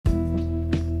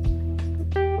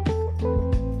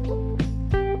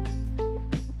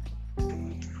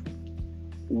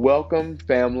Welcome,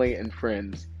 family and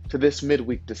friends, to this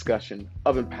midweek discussion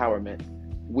of empowerment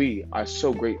we are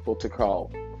so grateful to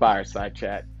call Fireside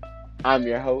Chat. I'm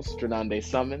your host, Drenande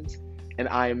Summons, and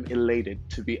I am elated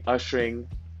to be ushering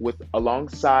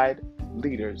alongside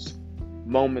leaders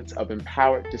moments of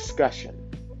empowered discussion.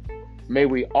 May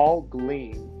we all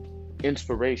glean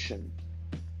inspiration,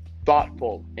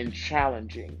 thoughtful and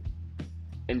challenging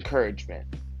encouragement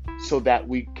so that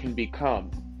we can become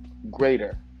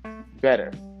greater,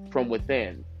 better from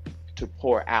within to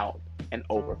pour out and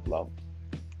overflow.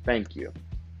 Thank you.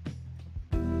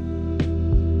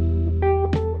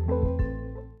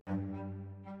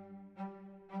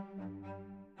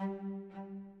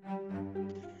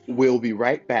 We'll be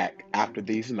right back after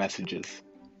these messages.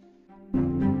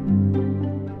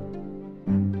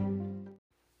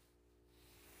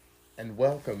 And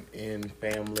welcome in,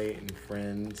 family and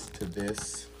friends, to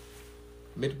this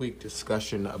midweek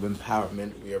discussion of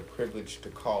empowerment we are privileged to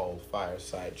call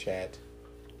Fireside Chat.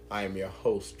 I am your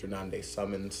host, Drenande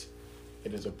Summons.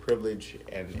 It is a privilege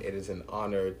and it is an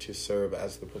honor to serve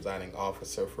as the presiding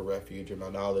officer for Refuge in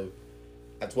Mount Olive,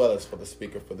 as well as for the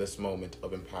speaker for this moment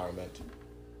of empowerment.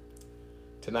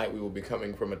 Tonight we will be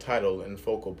coming from a title and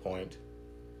focal point,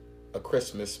 A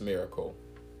Christmas Miracle.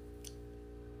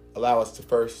 Allow us to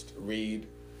first read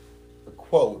a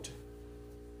quote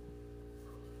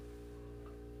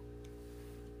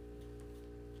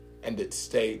and it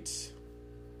states,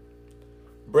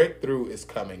 "Breakthrough is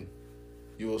coming.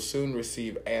 You will soon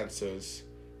receive answers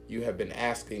you have been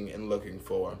asking and looking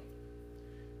for.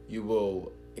 You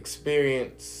will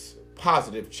experience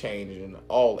positive change in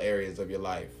all areas of your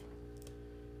life.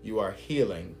 You are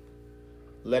healing,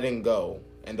 letting go,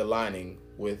 and aligning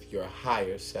with your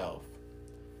higher self."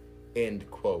 End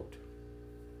quote.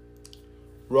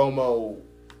 Romo,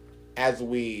 as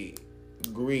we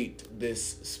greet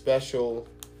this special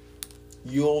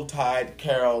Yuletide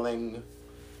caroling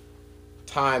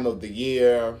time of the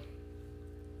year,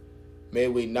 may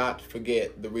we not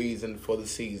forget the reason for the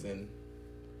season.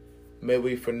 May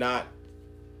we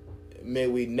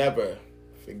never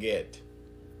forget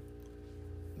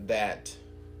that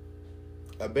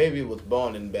a baby was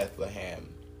born in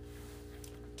Bethlehem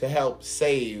to help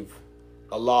save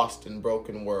a lost and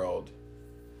broken world.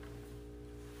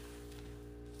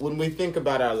 When we think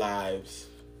about our lives,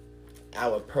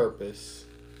 our purpose,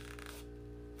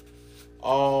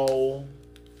 all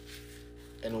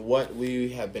and what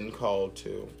we have been called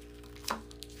to,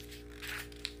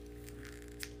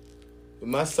 we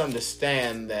must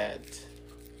understand that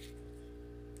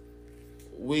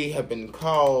we have been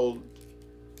called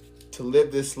to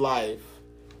live this life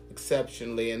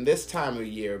exceptionally, and this time of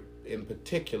year in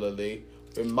particularly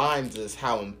reminds us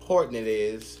how important it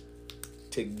is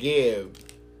to give,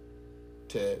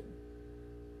 to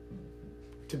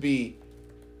be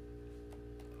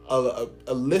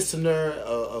a listener,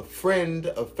 a friend,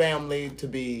 a family, to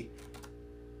be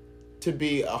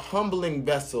a humbling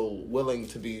vessel willing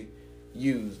to be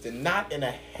used, and not in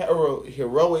a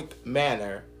heroic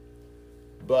manner,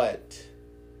 but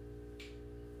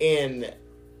in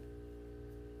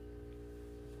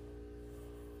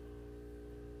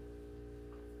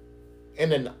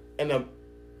a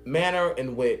manner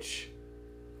in which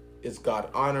is God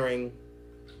honoring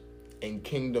and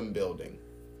kingdom building.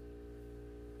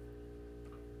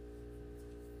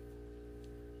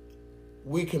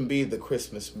 We can be the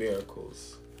Christmas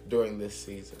miracles during this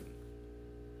season.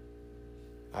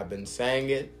 I've been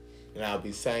saying it, and I'll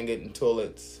be saying it until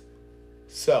it's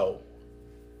so.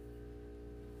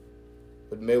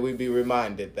 But may we be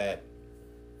reminded that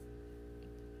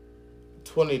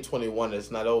 2021 is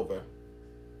not over.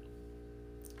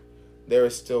 There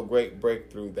is still great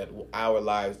breakthrough that our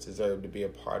lives deserve to be a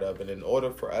part of. And in order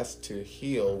for us to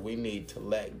heal, we need to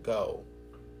let go.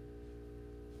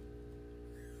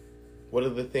 What are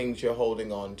the things you're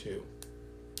holding on to?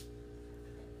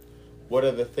 What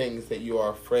are the things that you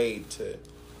are afraid to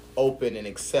open and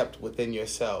accept within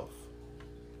yourself?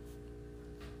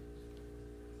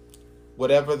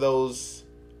 Whatever those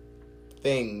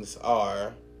things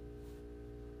are,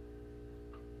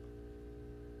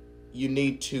 you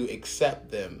need to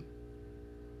accept them.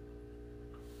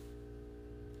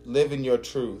 Live in your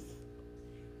truth.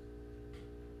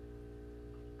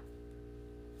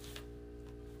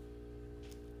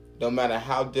 No matter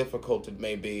how difficult it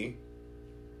may be,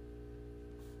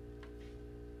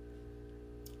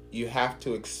 you have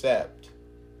to accept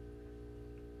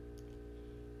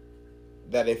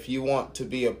that if you want to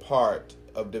be a part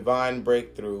of divine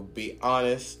breakthrough, be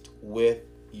honest with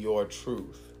your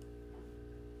truth.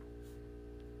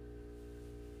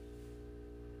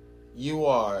 You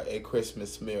are a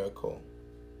Christmas miracle.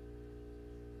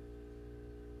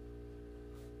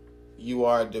 you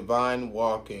are a divine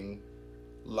walking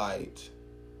light.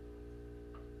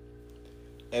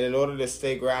 And in order to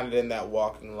stay grounded in that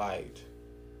walking light,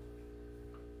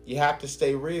 you have to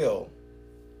stay real.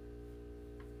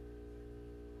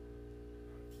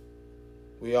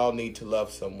 We all need to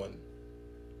love someone.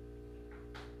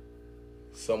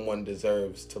 Someone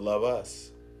deserves to love us.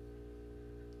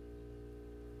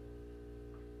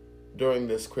 During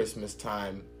this Christmas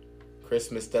time,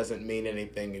 Christmas doesn't mean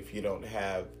anything if you don't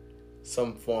have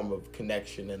some form of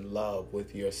connection and love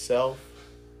with yourself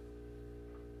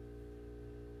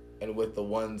and with the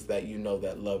ones that you know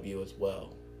that love you as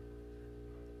well.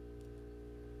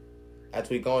 As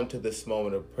we go into this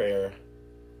moment of prayer,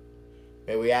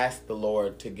 may we ask the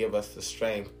Lord to give us the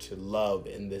strength to love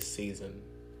in this season,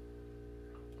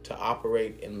 to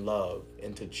operate in love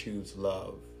and to choose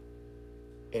love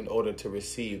in order to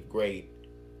receive great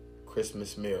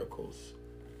Christmas miracles.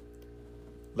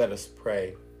 Let us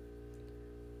pray.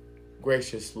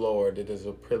 Gracious Lord, it is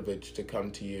a privilege to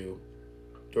come to you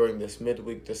during this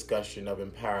midweek discussion of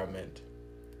empowerment.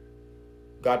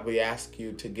 God, we ask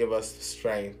you to give us the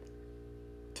strength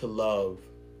to love,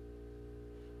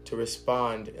 to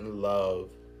respond in love,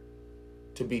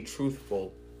 to be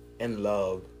truthful in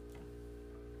love,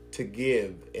 to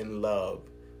give in love,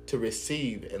 to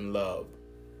receive in love,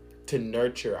 to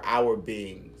nurture our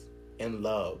beings in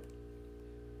love.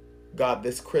 God,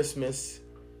 this Christmas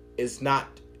is not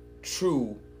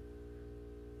true.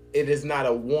 It is not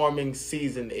a warming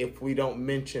season if we don't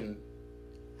mention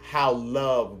how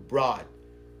love brought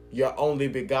your only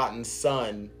begotten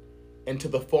Son into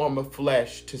the form of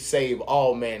flesh to save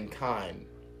all mankind.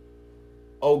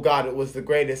 Oh God, it was the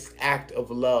greatest act of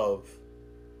love.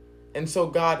 And so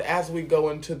God, as we go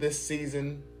into this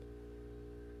season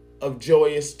of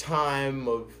joyous time,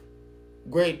 of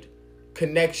great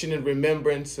connection and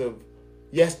remembrance of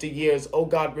yesteryears, oh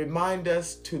God, remind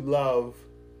us to love.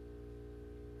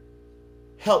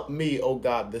 Help me, oh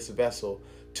God, this vessel,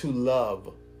 to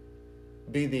love.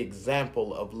 Be the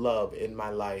example of love in my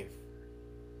life.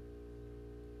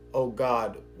 Oh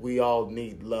God, we all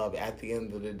need love at the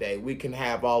end of the day. We can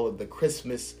have all of the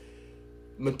Christmas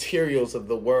materials of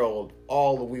the world,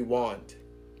 all that we want.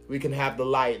 We can have the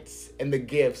lights and the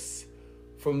gifts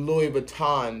from Louis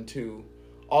Vuitton to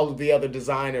all of the other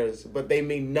designers, but they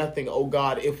mean nothing, oh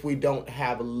God, if we don't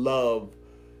have love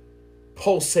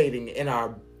pulsating in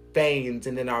our veins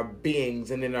and in our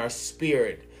beings and in our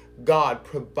spirit. God,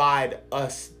 provide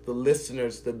us, the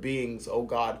listeners, the beings, oh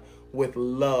God, with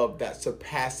love that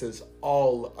surpasses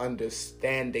all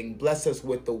understanding. Bless us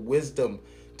with the wisdom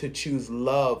to choose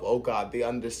love, oh God, the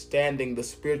understanding, the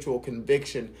spiritual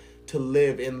conviction to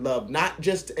live in love, not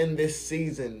just in this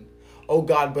season, oh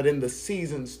God, but in the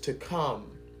seasons to come.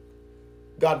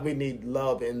 God, we need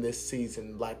love in this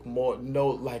season like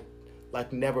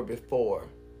never before.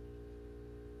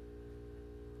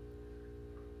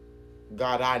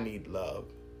 God, I need love.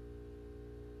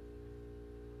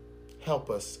 Help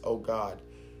us, oh God,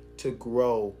 to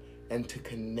grow and to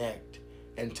connect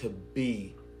and to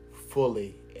be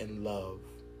fully in love.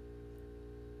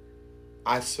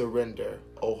 I surrender,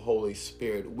 O Holy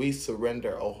Spirit. We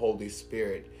surrender, O Holy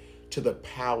Spirit, to the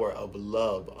power of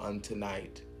love on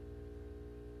tonight.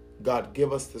 God,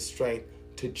 give us the strength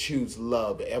to choose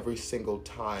love every single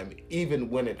time, even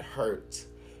when it hurts.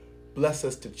 Bless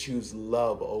us to choose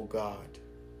love, O God,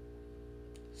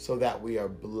 so that we are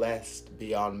blessed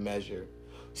beyond measure,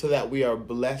 so that we are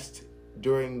blessed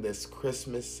during this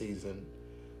Christmas season.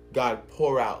 God,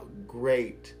 pour out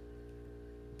great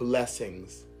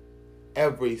blessings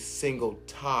every single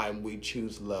time we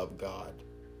choose love, God.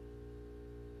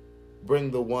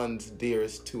 Bring the ones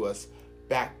dearest to us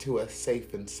back to us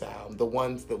safe and sound, the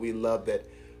ones that we love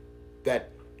that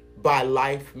by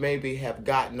life maybe have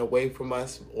gotten away from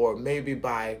us, or maybe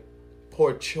by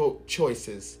poor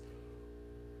choices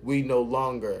we no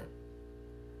longer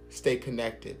stay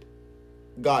connected.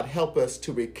 God, help us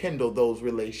to rekindle those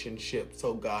relationships,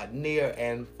 oh God, near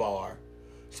and far,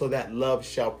 so that love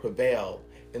shall prevail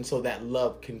and so that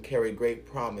love can carry great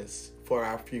promise for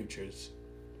our futures.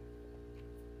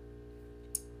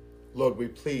 Lord, we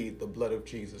plead the blood of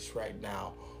Jesus right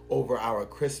now over our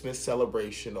Christmas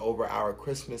celebration, over our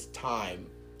Christmas time.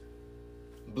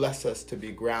 Bless us to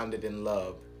be grounded in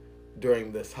love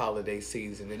during this holiday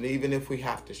season. And even if we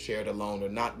have to share it alone or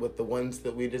not with the ones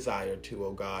that we desire to,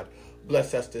 oh God,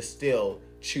 bless us to still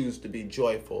choose to be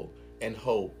joyful in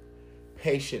hope,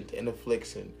 patient in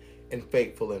affliction, and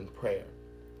faithful in prayer.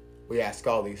 We ask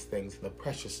all these things in the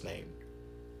precious name.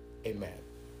 Amen.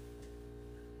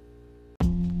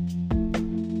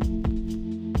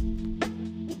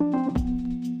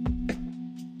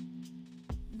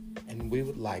 And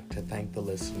like to thank the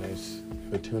listeners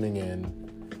for tuning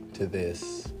in to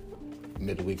this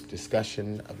midweek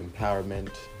discussion of empowerment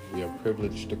we are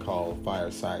privileged to call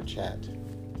Fireside Chat.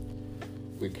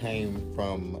 We came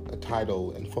from a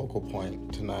title and focal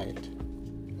point tonight,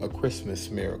 A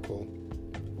Christmas Miracle.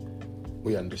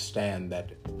 We understand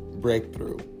that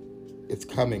breakthrough is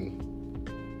coming.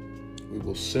 We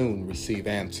will soon receive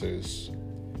answers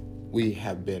we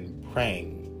have been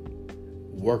praying,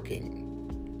 working,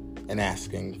 and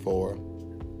asking for.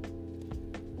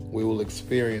 We will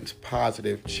experience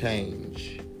positive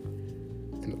change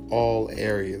in all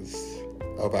areas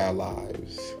of our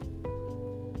lives.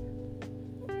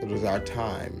 It is our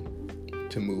time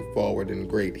to move forward in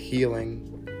great healing,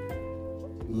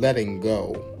 letting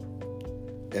go,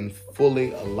 and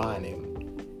fully aligning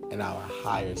in our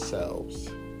higher selves.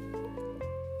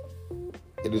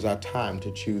 It is our time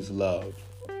to choose love.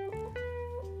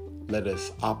 Let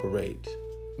us operate,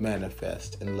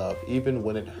 manifest in love. Even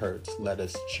when it hurts, let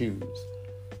us choose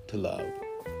to love.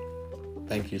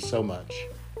 Thank you so much.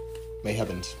 May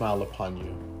heaven smile upon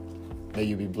you. May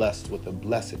you be blessed with a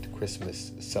blessed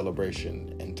Christmas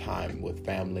celebration and time with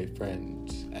family,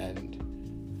 friends, and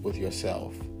with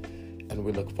yourself. And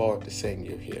we look forward to seeing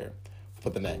you here for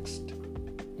the next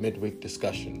midweek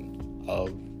discussion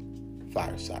of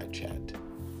Fireside Chat.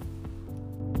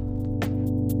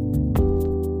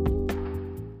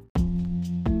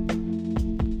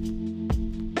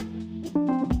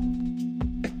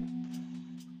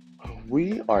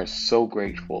 We are so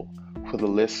grateful for the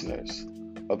listeners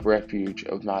of Refuge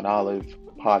of Mount Olive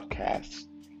podcast,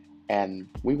 and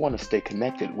we want to stay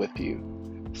connected with you.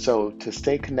 So to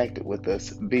stay connected with us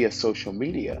via social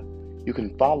media, you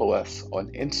can follow us on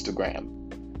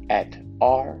Instagram at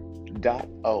r.o.m.o__.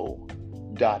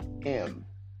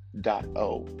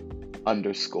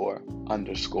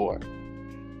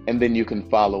 And then you can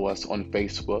follow us on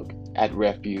Facebook at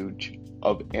Refuge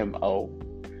of MO.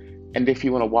 And if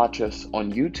you want to watch us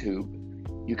on YouTube,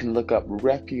 you can look up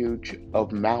Refuge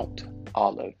of Mount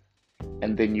Olive,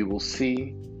 and then you will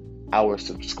see our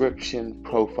subscription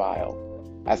profile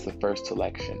as the first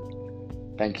selection.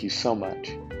 Thank you so much,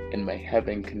 and may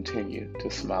heaven continue to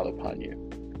smile upon you.